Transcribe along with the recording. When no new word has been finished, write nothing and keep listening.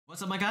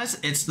What's up, my guys?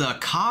 It's the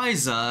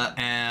Khaiza,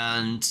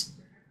 and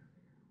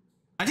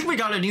I think we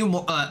got a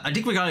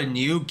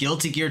new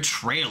Guilty Gear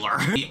trailer.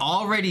 We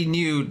already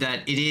knew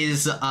that it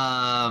is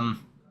oh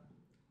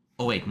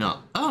wait, no.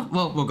 Oh,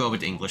 well, we'll go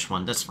with the English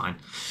one. That's fine.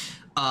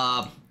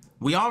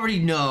 We already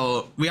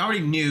knew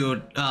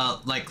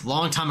like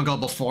long time ago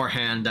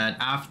beforehand that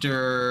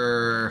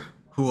after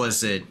who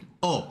was it?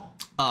 Oh,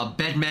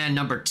 Bedman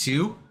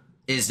 #2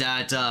 is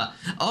that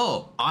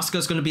oh,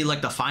 Asuka's gonna be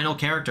like the final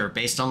character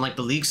based on like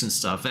the leaks and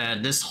stuff,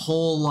 and this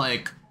whole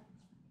like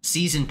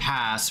season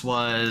pass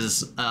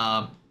was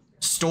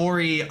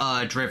story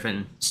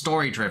driven.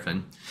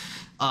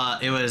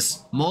 It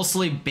was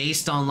mostly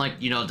based on like,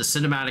 you know, the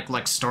cinematic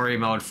like story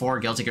mode for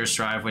Guilty Gear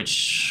Strive,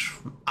 which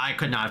I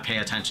could not pay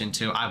attention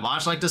to. I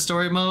watched like the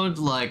story mode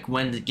like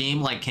when the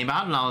game like came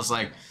out, and I was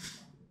like,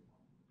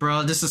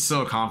 bro, this is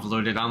so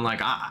convoluted. I'm like,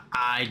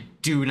 I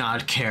do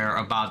not care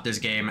about this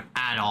game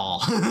at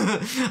all.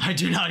 I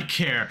do not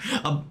care.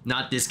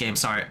 Not this game,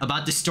 sorry.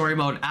 About the story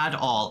mode at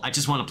all. I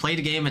just want to play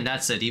the game and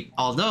that's it.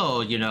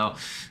 Although, you know,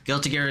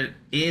 Guilty Gear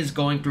is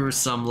going through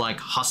some like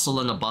hustle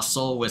and a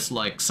bustle with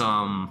like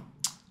some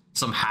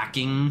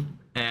hacking,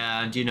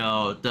 and, you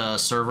know, the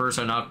servers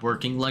are not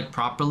working like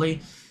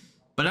properly.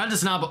 But that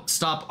does not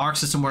stop Arc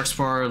System Works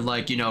for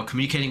like, you know,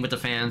 communicating with the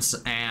fans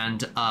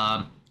and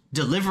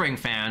delivering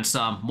fans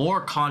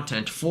more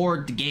content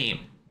for the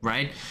game,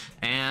 right?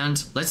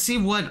 And let's see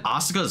what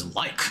Asuka's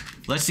like.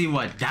 Let's see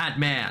what that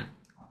man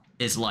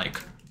is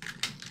like.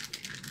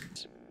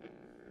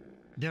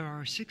 There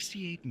are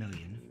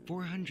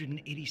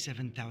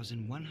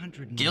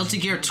 68,487,100 Guilty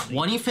Gear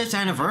 25th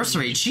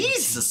anniversary.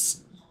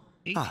 Jesus.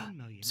 Ah,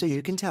 so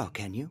you can tell,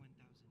 can you?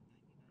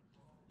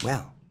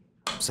 Well,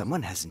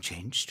 someone hasn't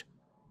changed.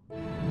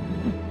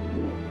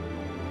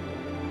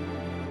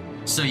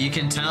 So you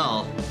can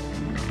tell.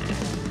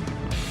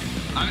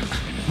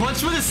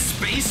 What's with his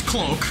space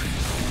cloak?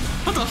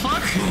 What the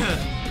fuck?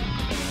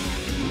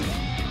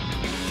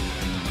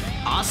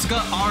 Asuka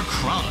R.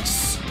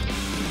 Krutz.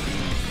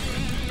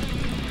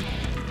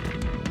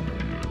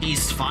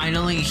 He's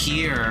finally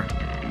here.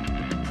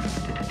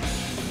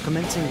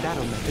 Commencing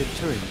battle method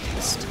Turing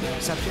test.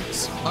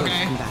 Subjects,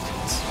 okay.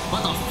 Combatants.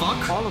 What the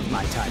fuck? All of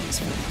my time is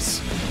for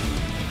this.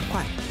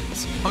 Quiet,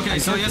 please. Okay,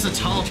 so he has a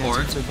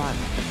teleport.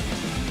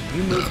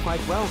 You move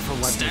quite well for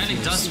what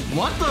standing dust.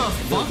 What the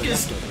fuck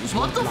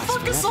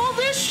is all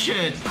this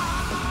shit?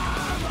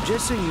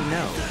 Just so you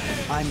know,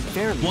 I'm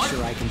fairly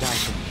sure I can die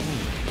from pain.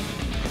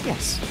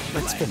 Yes,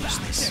 let's finish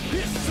this.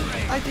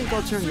 I think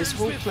I'll turn this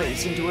whole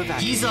place into a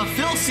vacuum. He's a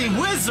filthy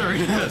wizard.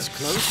 That's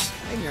close.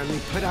 I nearly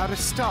put out a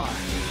star.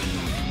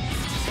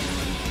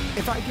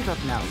 If I give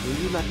up now, will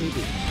you let me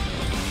be?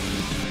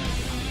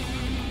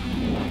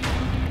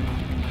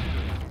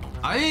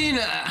 I mean,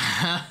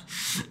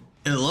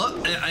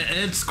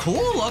 it's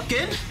cool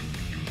looking.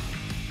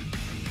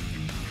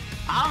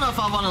 I don't know if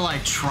I want to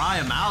like try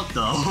him out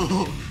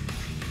though.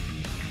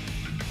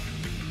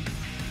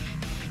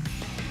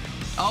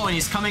 Oh, and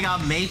he's coming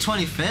out May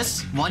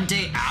 25th, one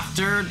day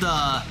after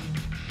the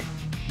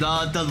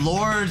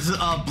Lord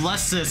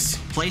bless this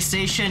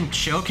PlayStation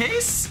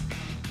showcase.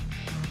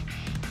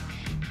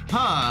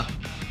 Huh.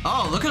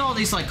 Oh, look at all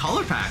these like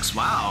color packs.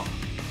 Wow.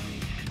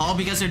 All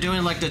because they're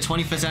doing like the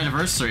 25th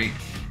anniversary.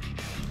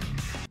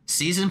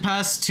 Season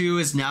Pass 2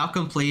 is now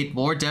complete.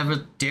 More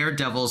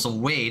Daredevils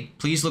await.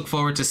 Please look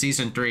forward to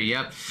Season 3.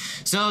 Yep.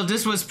 So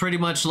this was pretty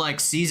much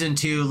like Season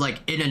 2, like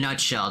in a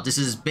nutshell. This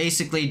is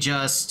basically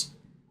just,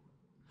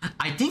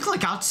 I think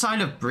like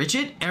outside of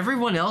Bridget,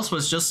 everyone else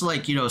was just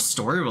like, you know,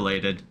 story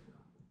related.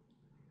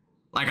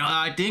 Like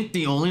I think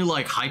the only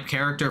like hype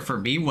character for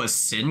me was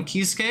Sin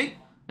Kisuke.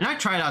 And I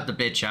tried out the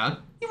bitch out.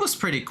 He was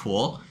pretty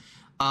cool.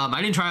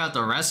 I didn't try out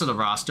the rest of the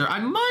roster. I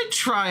might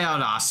try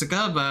out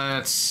Asuka,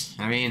 but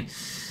I mean,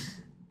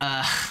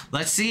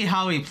 let's see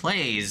how he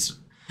plays.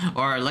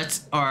 Or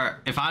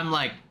if I'm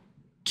like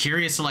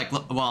curious to like,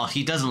 well,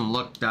 he doesn't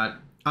look that,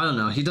 I don't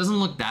know. He doesn't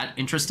look that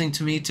interesting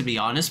to me, to be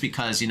honest,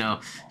 because, you know,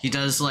 he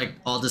does like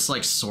all this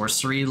like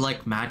sorcery,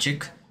 like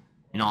magic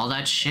and all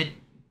that shit.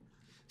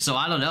 So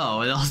I don't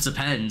know. It all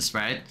depends,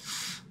 right?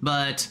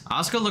 But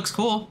Asuka looks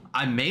cool.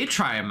 I may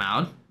try him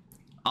out.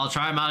 I'll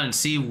try him out and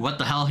see what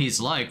the hell he's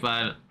like,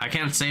 but I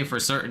can't say for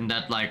certain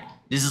that like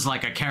this is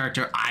like a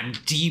character I'm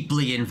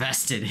deeply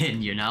invested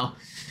in, you know?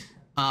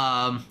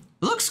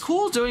 Looks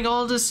cool doing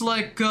all this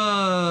like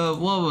what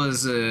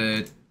was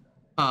it?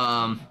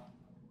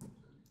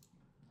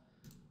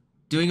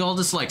 Doing all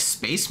this like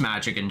space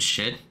magic and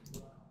shit.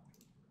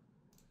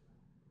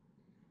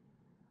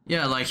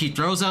 Yeah, like he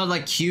throws out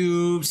like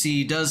cubes,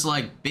 he does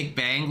like Big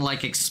Bang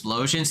like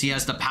explosions, he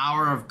has the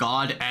power of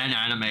God and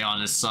anime on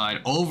his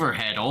side.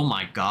 Overhead, oh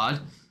my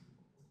god.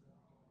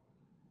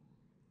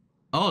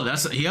 Oh,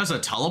 he has a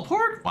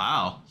teleport?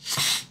 Wow.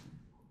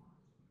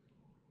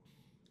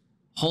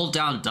 Hold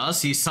down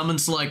dust, he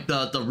summons like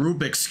the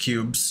Rubik's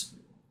cubes.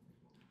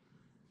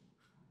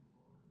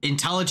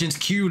 Intelligence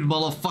cubed,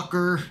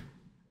 motherfucker.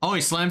 Oh,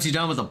 he slams you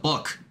down with a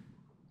book.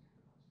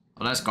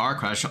 Oh, that's Guard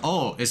Crush.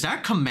 Oh, is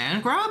that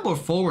command grab or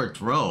forward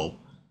throw?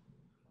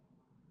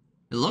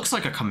 It looks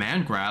like a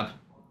command grab.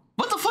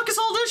 What the fuck is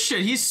all this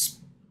shit? He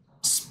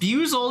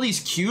spews all these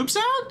cubes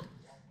out?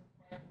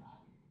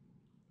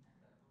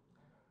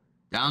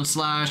 Down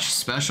slash,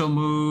 special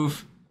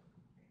move.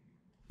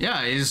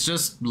 Yeah, he's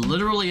just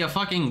literally a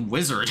fucking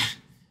wizard.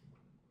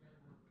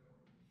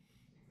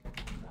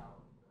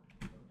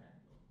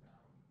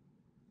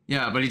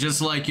 Yeah, but he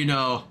just like, you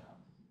know,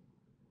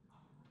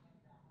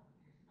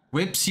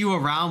 whips you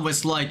around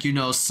with like, you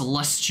know,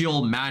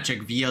 celestial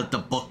magic via the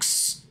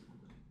books.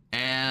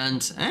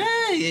 And,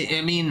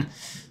 I mean,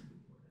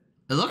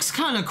 it looks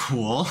kind of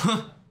cool.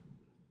 It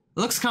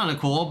looks kind of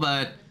cool,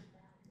 but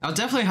I'll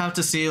definitely have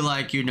to see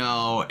like, you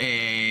know,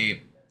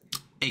 a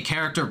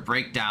character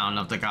breakdown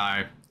of the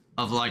guy,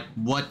 of like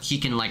what he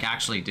can like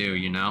actually do,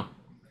 you know.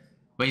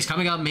 But he's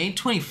coming out May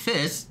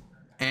 25th,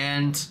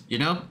 and you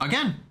know,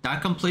 again,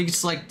 that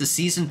completes like the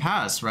season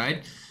pass,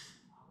 right?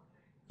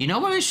 You know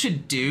what I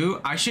should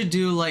do? I should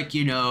do like,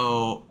 you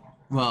know,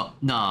 well,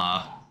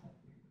 nah.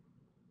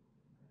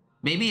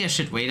 Maybe I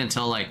should wait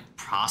until like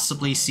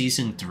possibly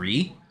season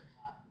 3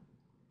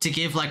 to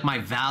give like my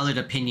valid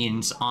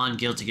opinions on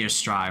Guilty Gear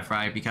Strive,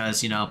 right?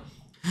 Because, you know,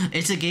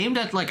 it's a game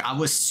that like I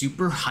was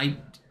super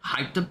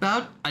hyped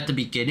about at the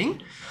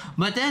beginning,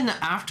 but then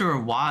after a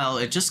while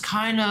it just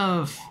kind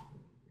of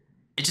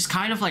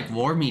like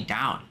wore me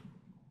down,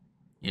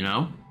 you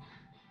know?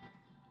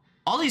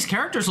 All these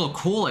characters look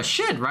cool as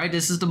shit, right?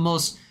 This is the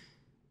most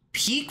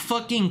peak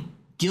fucking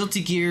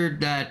Guilty Gear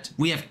that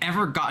we have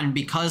ever gotten,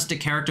 because the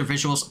character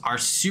visuals are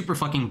super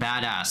fucking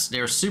badass.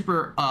 They're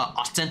super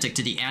authentic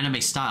to the anime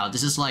style.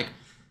 This is like,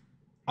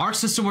 Arc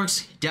System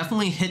Works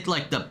definitely hit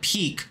like the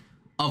peak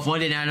of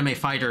what an anime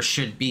fighter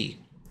should be,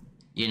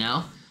 you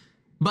know?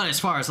 But as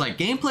far as like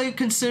gameplay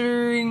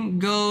considering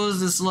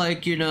goes, it's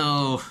like, you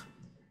know,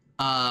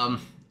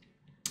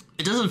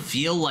 it doesn't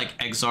feel like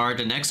Exard,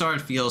 and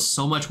Exard feels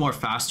so much more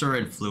faster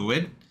and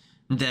fluid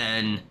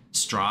than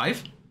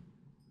Strive.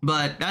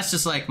 But that's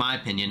just like my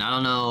opinion. I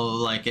don't know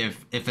like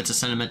if it's a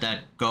sentiment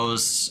that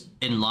goes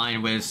in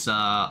line with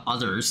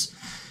others.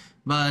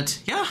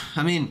 But yeah,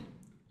 I mean,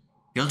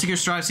 Guilty Gear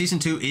Strive Season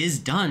 2 is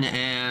done,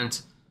 and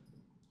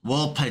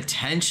we'll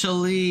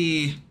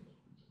potentially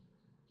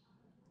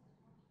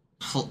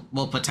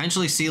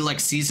see like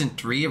Season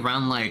 3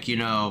 around like, you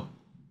know,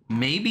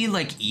 maybe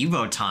like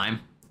Evo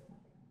time.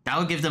 That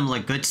would give them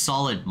like good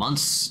solid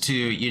months to,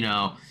 you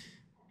know,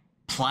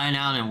 plan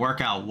out and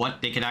work out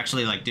what they could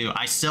actually like do.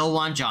 I still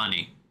want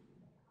Johnny.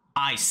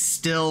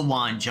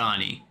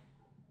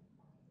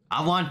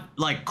 I want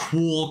like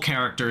cool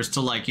characters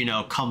to like, you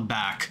know, come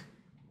back.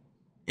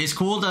 It's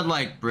cool that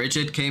like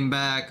Bridget came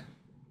back.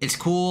 It's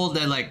cool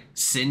that like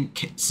Sin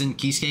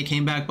Kisuke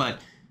came back, but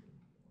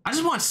I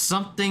just want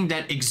something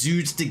that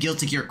exudes the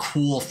Guilty Gear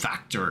cool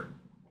factor,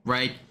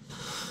 right?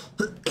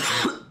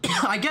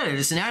 I get it,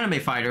 it's an anime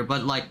fighter,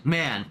 but like,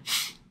 man,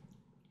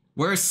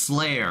 where's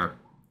Slayer?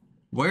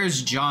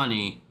 Where's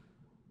Johnny?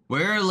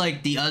 Where are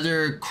like the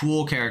other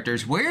cool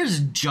characters? Where's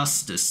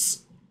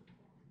Justice?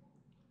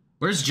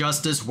 Where's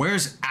Justice?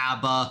 Where's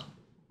Abba?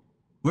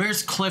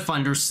 Where's Cliff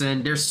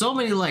Anderson? There's so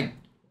many like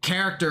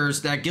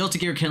characters that Guilty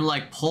Gear can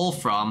like pull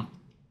from,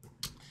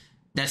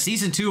 that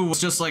Season 2 was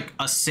just like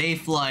a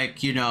safe,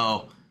 like, you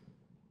know,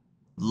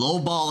 low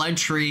ball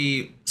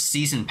entry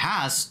season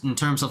pass in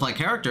terms of like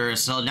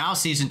characters. So now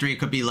Season 3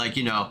 could be like,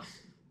 you know,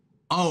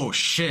 oh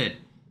shit,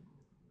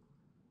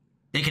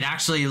 they could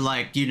actually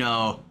like, you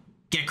know,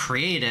 get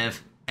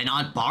creative and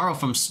not borrow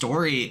from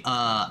story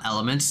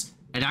elements,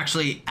 and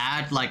actually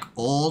add like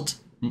old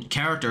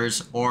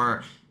characters.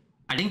 Or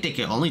I think they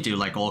can only do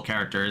like old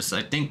characters.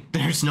 I think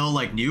there's no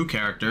like new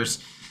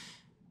characters.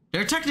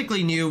 They're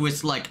technically new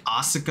with like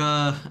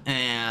Asuka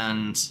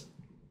and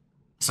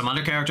some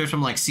other characters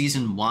from like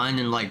Season 1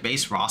 and like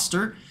base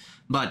roster.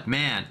 But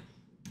man,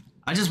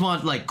 I just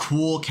want like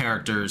cool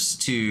characters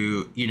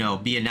to, you know,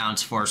 be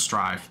announced for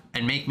Strive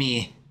and make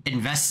me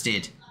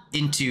invested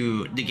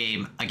into the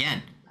game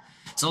again.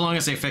 So long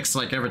as they fix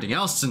like everything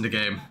else in the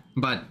game.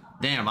 But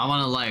damn, I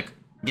want to like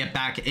get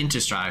back into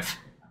Strive,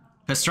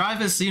 because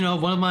Strive is, you know,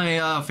 one of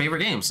my favorite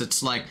games.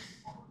 It's like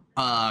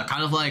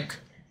kind of like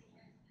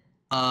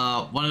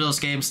one of those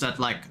games that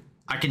like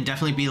I can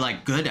definitely be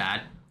like good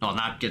at. Well,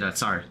 not good at,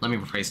 sorry, let me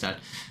rephrase that.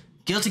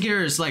 Guilty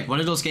Gear is like one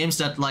of those games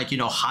that like, you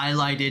know,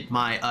 highlighted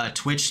my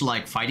Twitch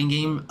like fighting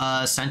game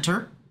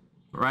center,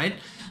 right?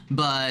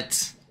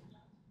 But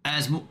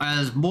as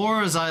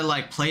more as I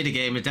like play the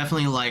game, it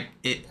definitely like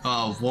it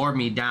wore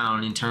me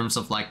down in terms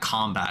of like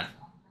combat.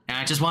 And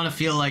I just want to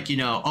feel like, you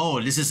know,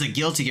 oh, this is a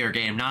Guilty Gear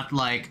game, not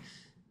like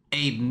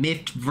a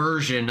myth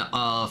version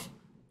of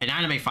an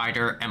anime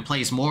fighter, and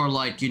plays more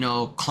like, you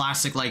know,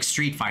 classic like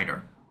Street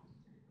Fighter,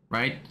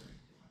 right?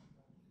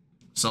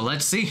 So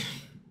let's see.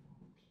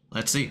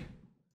 Let's see.